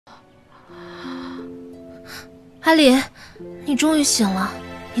阿离，你终于醒了。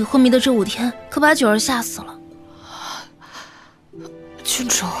你昏迷的这5天，可把九儿吓死了。郡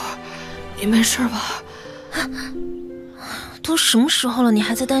主，你没事吧？都什么时候了，你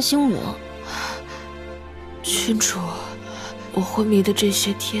还在担心我？郡主，我昏迷的这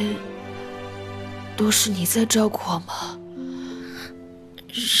些天，都是你在照顾我吗？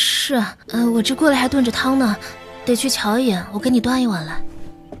是啊，我这锅里还炖着汤呢，得去瞧一眼。我给你端一碗来。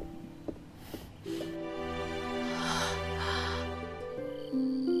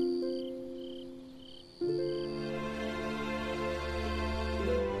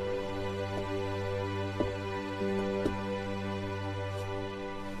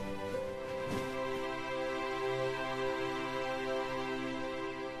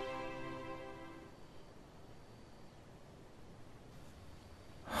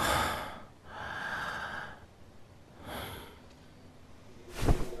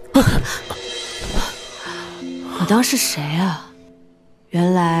我当是谁啊？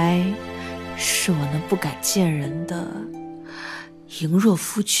原来是我那不敢见人的羸弱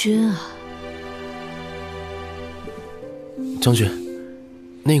夫君啊！将军，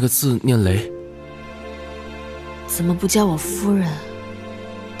那个字念雷，怎么不叫我夫人？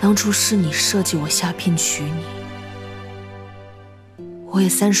当初是你设计我下聘娶你，我也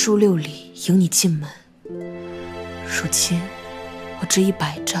3书6礼迎你进门。如今我这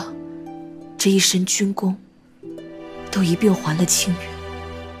100丈，这一身军功，都一并还了清远。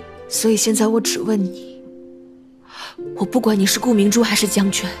所以现在我只问你，我不管你是顾明珠还是将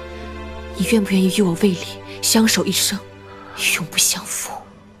军，你愿不愿意与我为礼，相守一生，永不相负？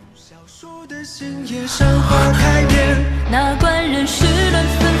那官人世论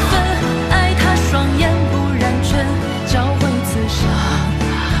纷纷，爱他双眼不染尘，教会此生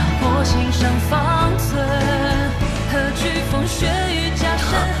我心上方寸。何惧风雪与加身，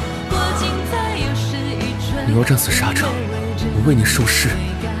过尽再有是一春。你若战死沙场，我为你受誓；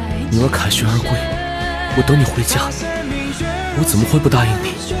你若凯旋而归，我等你回家。我怎么会不答应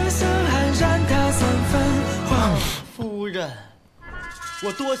你？夫人，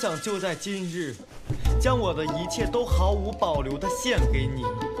我多想就在今日，将我的一切都毫无保留地献给你，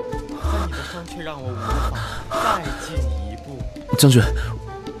但你的伤却让我无法再进一步。将军，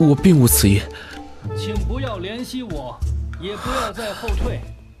我并无此意。请不要怜惜我，也不要再后退，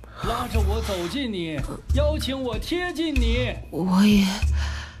拉着我走近你，邀请我贴近你。我也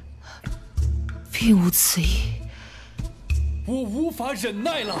并无此意。我无法忍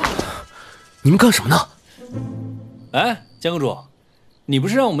耐了。你们干什么呢？哎，江主，你不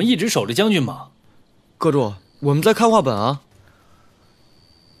是让我们一直守着将军吗？阁主，我们在看话本啊。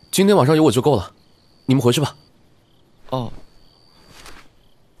今天晚上有我就够了，你们回去吧。哦。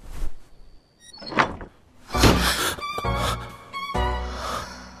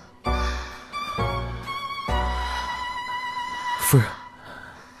夫人，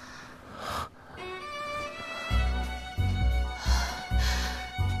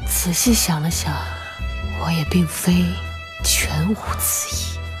仔细想了想，我也并非全无此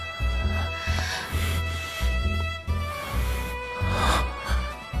意。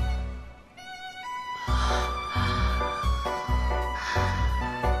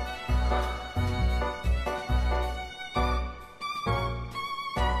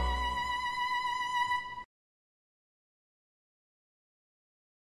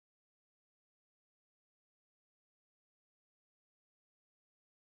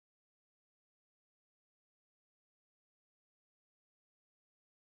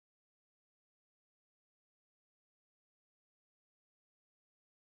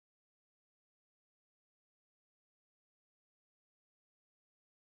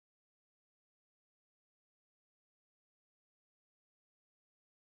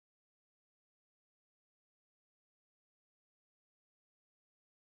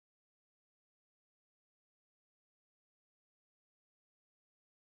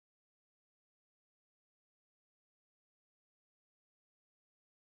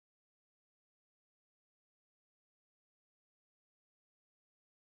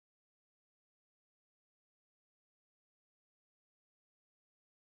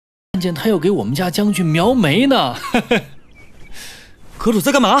看见他要给我们家将军描眉呢。阁主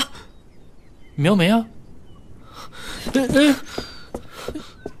在干嘛？描眉啊！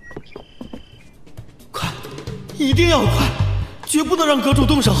快，一定要快，绝不能让阁主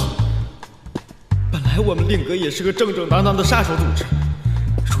动手。本来我们令阁也是个正正当当的杀手组织，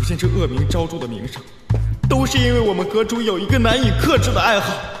如今这恶名昭著的名声，都是因为我们阁主有一个难以克制的爱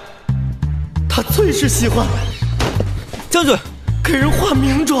好，他最是喜欢将军给人化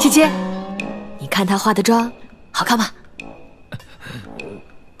名妆。姐姐，你看他化的妆好看吗？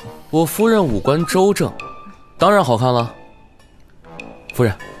我夫人五官周正，当然好看了。夫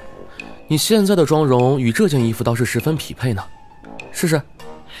人，你现在的妆容与这件衣服倒是十分匹配呢，试试。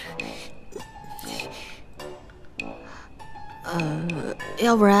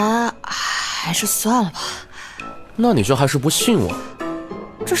要不然还是算了吧。那你这还是不信我？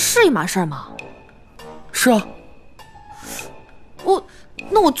这是一码事儿吗？是啊。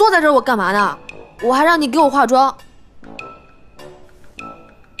那我坐在这儿我干嘛呢？我还让你给我化妆。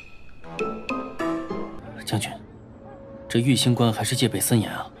将军，这玉星官还是戒备森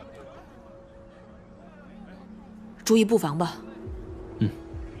严啊。注意布防吧。嗯。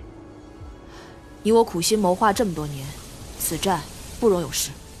你我苦心谋划这么多年，此战不容有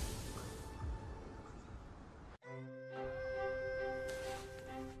失。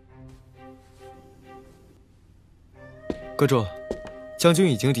阁主，将军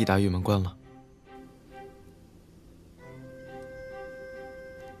已经抵达玉门关了。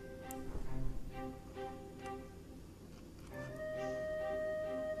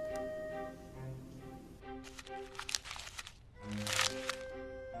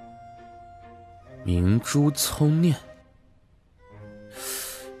明珠聪念，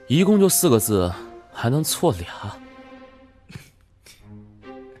一共就4个字，还能错俩。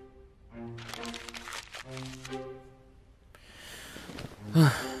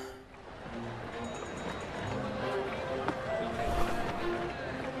唉。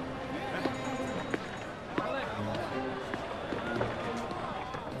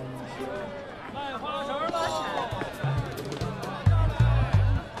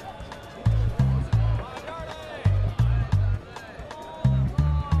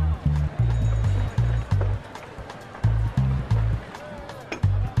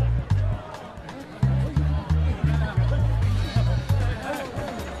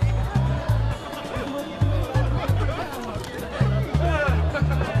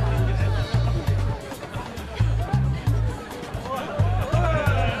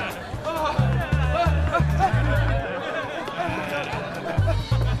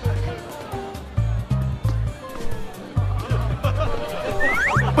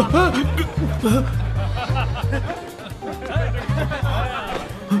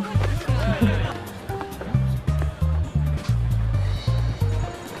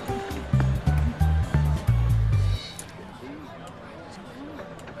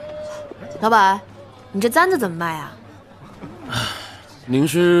老板，你这簪子怎么卖啊？您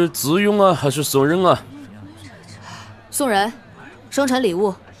是自用啊，还是送人啊？送人，生辰礼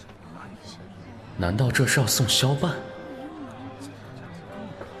物。难道这是要送萧伴？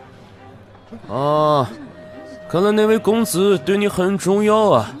啊，看来那位公子对你很重要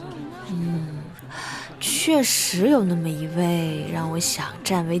啊。确实有那么一位让我想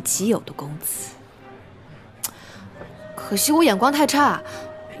占为己有的公子，可惜我眼光太差，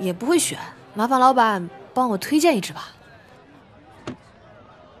也不会选。麻烦老板帮我推荐一支吧。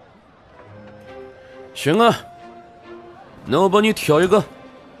行啊，那我帮你挑一个。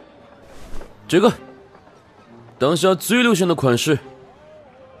这个，当下最流行的款式。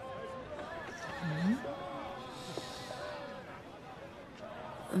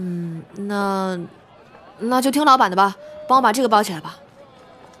那就听老板的吧，帮我把这个包起来吧。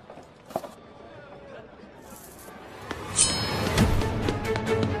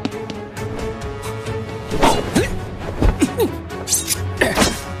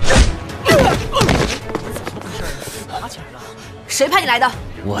谁派你来的？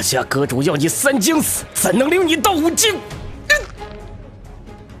我家阁主要你3经死，怎能领你到5经？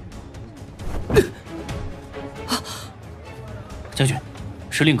将军，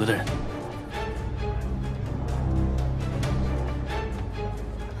是令阁的人。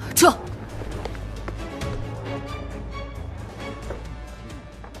撤！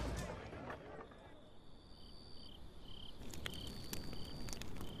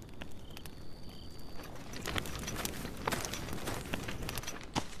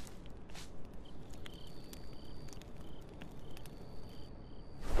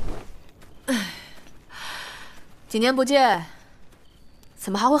几年不见，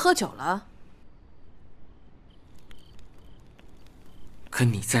怎么还会喝酒了？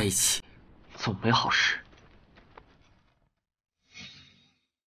跟你在一起，总没好事。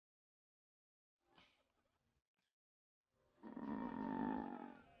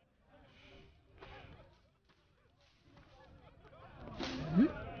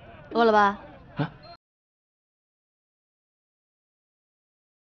饿了吧？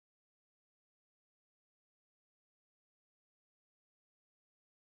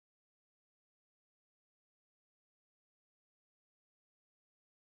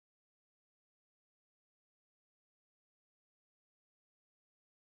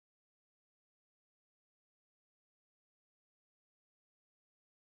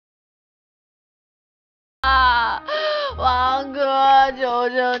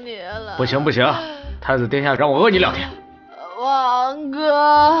求求你了。不行不行，太子殿下让我饿你2天。王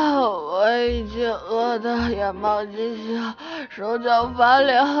哥，我已经饿得眼冒金星，手脚发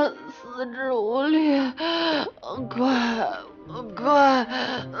凉，四肢无力，快！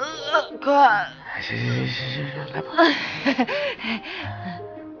行，来吧。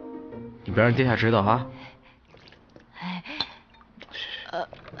你别让殿下知道啊。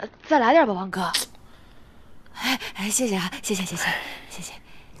再来点吧，王哥。谢谢啊，谢谢。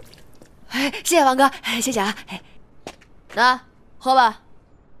谢谢王哥，谢谢啊。那喝吧。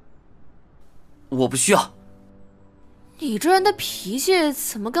我不需要。你这人的脾气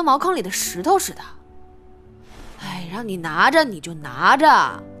怎么跟茅坑里的石头似的？让你拿着你就拿着，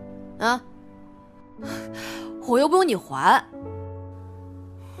啊！我又不用你还。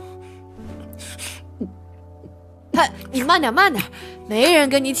你慢点，没人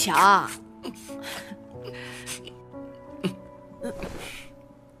跟你抢。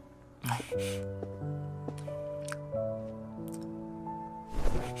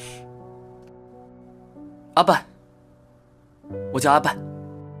阿半，我叫阿半。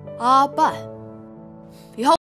阿半。